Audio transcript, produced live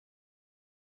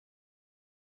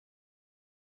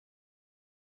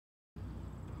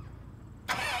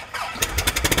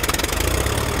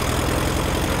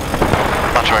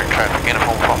traffic,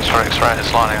 uniform Foxtrot X-ray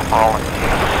is lining up and rolling.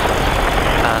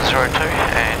 02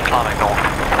 and climbing north.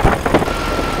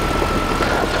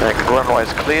 Okay,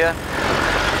 runway's clear.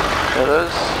 It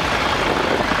is.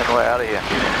 And we're out of here.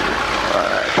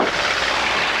 Right.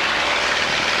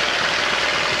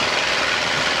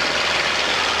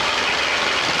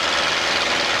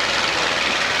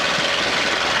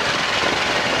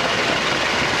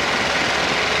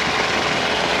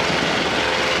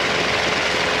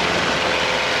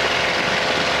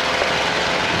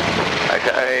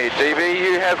 Okay, DB,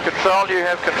 you have control, you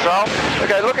have control.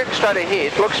 Okay, looking straight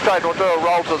ahead, look straight, we'll do a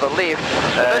roll to the left.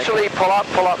 Initially pull up,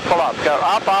 pull up, pull up. Go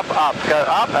up, up, up, go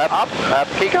up, up, up, up.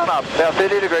 Keep going up, about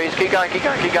 30 degrees, keep going, keep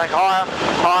going, keep going. Higher,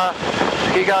 higher,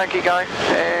 keep going.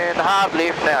 And hard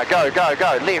left now, go, go,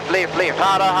 go. Left, left, left,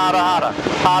 harder, harder, harder.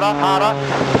 Harder, harder.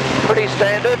 Pretty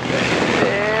standard.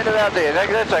 And about there,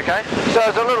 that's okay. So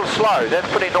it's a little slow, that's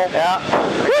pretty normal. Yeah.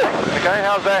 Okay,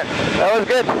 how's that? That was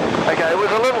good. Okay, it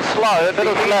was a little slow. It'll be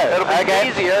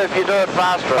easier if you do it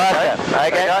faster.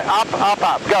 Okay. Up, up,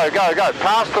 up. Go, go, go.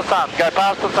 Past the sun. Go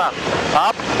past the sun.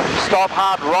 Up. Stop.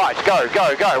 Hard right. Go,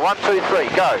 go, go. 1, 2, 3.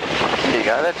 Go. There you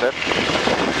go. That's it.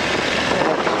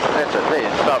 That's it. There.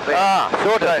 Stop there. Ah,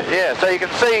 sort of. Yeah. So you can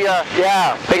see.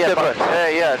 Yeah. Big difference.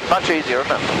 Yeah. It's much easier,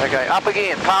 isn't it? Okay. Up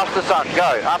again. Past the sun.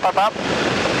 Go. Up, up, up.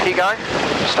 Keep going.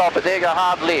 Stop it there, go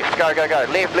hard left, go, go, go,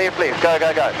 left, left, left, go,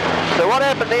 go, go. So what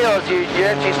happened there is you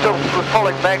actually still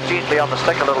pulling back gently on the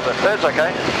stick a little bit. That's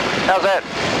okay. How's that?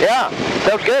 Yeah,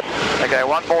 sounds good. Okay,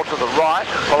 one more to the right,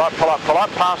 pull up, pull up, pull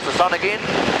up, past the sun again.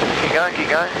 Keep going, keep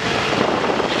going.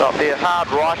 Stop there, hard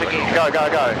right again, go, go,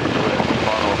 go.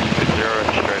 Final 0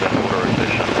 straight up for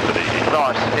rotation to the east.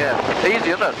 Nice, yeah. Easy,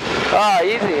 isn't it? Ah,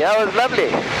 easy, that was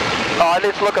lovely. Alright,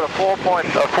 let's look at a four-point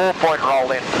roll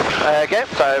then. Okay,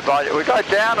 so we go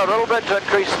down a little bit to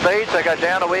increase speed, so go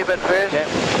down a wee bit first. Okay.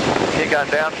 Keep going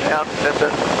down, down, that's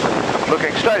it.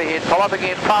 Looking straight ahead, pull up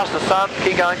again, past the sun,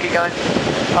 keep going,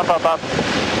 up, up, up.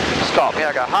 Stop,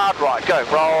 now go hard right, go,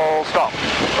 roll, stop.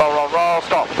 Roll, roll, roll,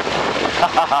 stop.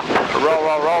 Roll,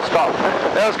 roll, roll, stop.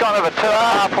 That was kind of a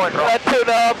 2.5 point roll. A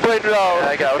 2.5 point roll.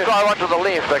 There you go, we'll try one to the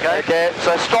left, okay? Okay.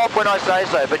 So stop when I say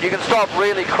so, but you can stop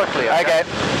really quickly, okay?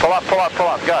 Pull up, pull up, pull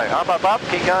up, go. Up, up, up,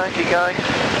 keep going,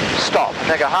 stop.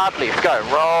 Now go hard left, go,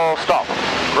 roll, stop.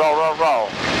 Roll, roll, roll,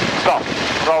 stop.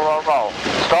 Roll, roll, roll,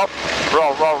 stop.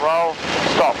 Roll, roll, roll,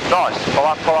 stop. Nice. Pull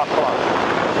up, pull up, pull up.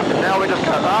 Now we just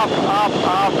go up, up,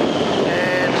 up,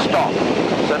 and stop.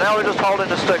 So now we're just holding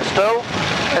the stick still,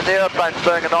 and the airplane's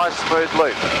doing a nice smooth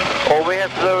loop. All we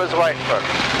have to do is wait for it.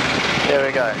 There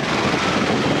we go.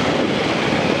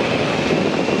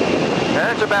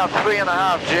 That's about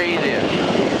 3.5 G there.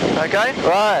 Okay?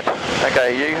 Right. Okay,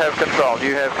 you have control,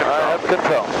 you have control. I have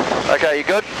control. Okay, you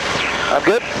good? I'm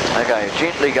good. Okay,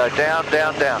 gently go down,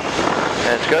 down, down.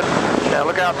 That's good. Now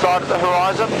look outside at the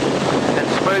horizon and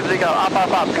smoothly go up,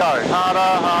 up, up, go. Harder,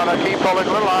 harder, keep pulling,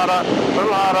 a little harder,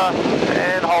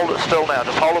 and hold it still now.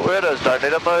 Just hold it where it is, don't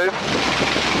let it move.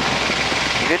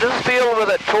 You can just feel with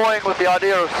it toying with the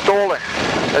idea of stalling.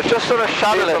 It's just sort of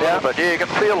shudders a little bit. Yeah, you can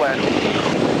feel that.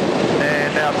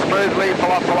 And now smoothly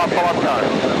pull up, go. A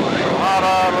little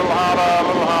harder, a little harder, a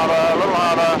little harder, a little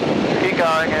harder. Keep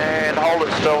going and hold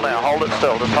it still now. Hold it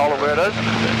still. Just hold it where it is.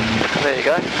 There you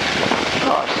go.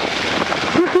 Nice.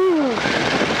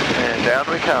 And down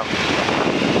we come.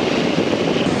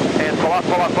 And pull up,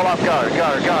 go,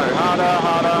 go, go. Harder,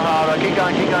 harder, harder. Keep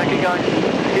going. Keep going.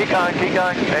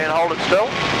 And hold it still.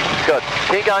 Good.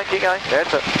 Keep going. That's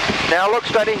it. Now look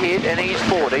straight ahead and ease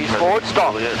forward,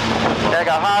 stop. Now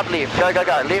go hard left, go,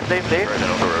 left.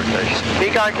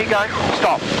 Keep going,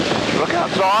 stop. Look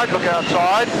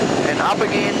outside, and up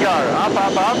again, go. Up,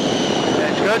 up, up.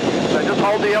 That's good. So just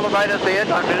hold the elevator there,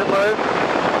 don't let it move.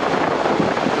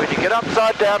 When you get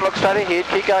upside down, look straight ahead,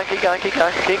 keep going.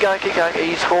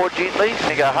 Ease forward gently.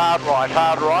 And go hard right.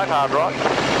 And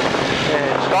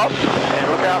stop, and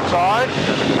look outside.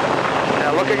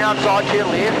 Now looking outside to your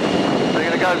left. We're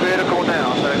going to go vertical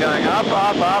now, so going up,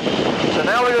 up, up. So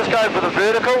now we just go for the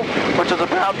vertical, which is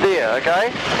about there,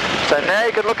 okay? So now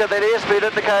you can look at that airspeed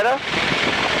indicator.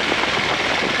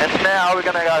 And now we're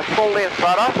going to go full left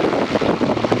rudder.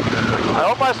 I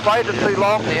almost waited too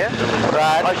long there.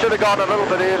 Right. I should have gone a little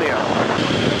bit earlier.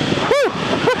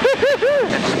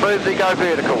 And smoothly go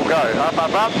vertical, go up,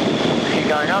 up, up.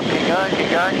 Keep going up, keep going.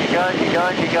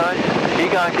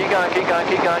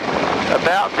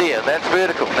 About there, that's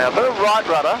vertical. Now a bit of right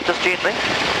rudder, just gently.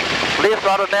 Left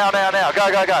rudder, now. Go.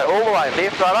 All the way,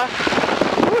 left rudder.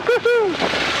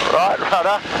 Right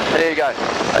rudder, there you go.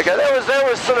 Okay, that was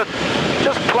sort of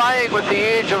just playing with the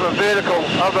edge of a vertical,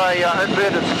 of a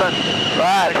inverted spin.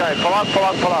 Right, okay, pull up.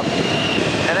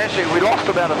 And actually we lost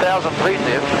about 1,000 feet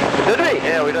there. Did we?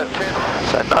 Yeah, we did.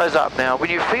 So nose up now. When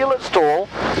you feel it stall,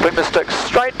 bring the stick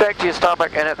straight back to your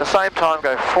stomach and at the same time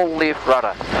go full left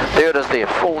rudder. There it is there,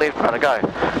 full left rudder, go.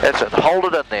 That's it, hold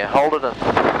it in there, hold it in.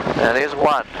 Now there's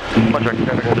one.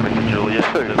 Juliet.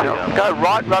 Go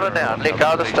right rudder now, let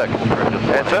go of the stick.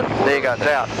 That's it, there you go, it's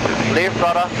out. Left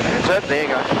rudder, that's it, there you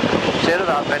go. Set it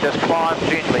up and just climb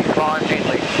gently, climb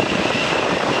gently.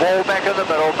 Wall back in the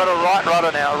middle right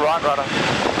rudder now, right rudder.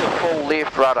 Full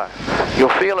left rudder. You'll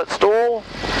feel it stall.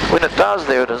 When it does,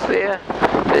 there it is there.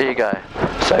 There you go.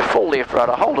 So full left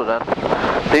rudder, hold it in.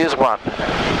 There's one.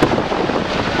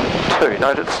 Two.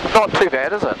 No, it's not too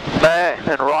bad, is it? No.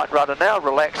 And right rudder now,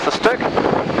 relax the stick.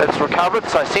 It's recovered,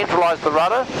 so centralise the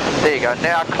rudder. There you go.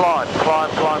 Now climb, climb,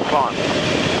 climb, climb.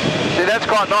 See, that's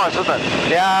quite nice, isn't it?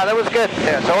 Yeah, that was good.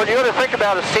 Yeah, so what you got to think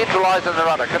about is centralising the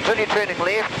rudder. Continue turning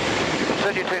left,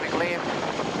 continue turning left.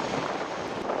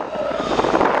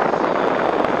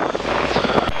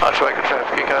 Archway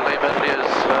traffic, Echo Lima, India's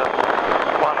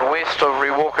 1 west of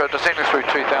Rewalker, descending through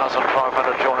 2,500,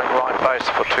 joining right base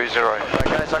for 20.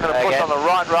 Okay, so I'm going to push on the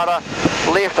right rudder,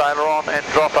 left aileron and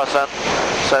drop us in.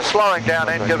 So slowing down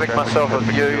and giving myself a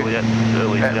view at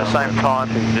the same time.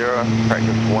 0,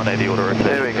 practice 180 auto rotation.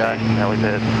 There we go.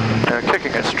 Helipad. And we're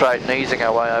kicking it straight and easing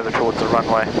our way over towards the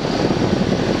runway.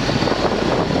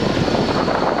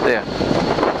 There.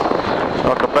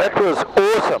 Welcome back. That was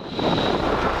awesome.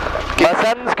 My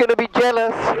son's going to be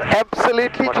jealous,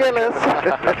 absolutely jealous.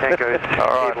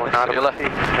 Alright,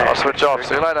 I'll switch off.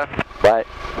 See you later. Bye.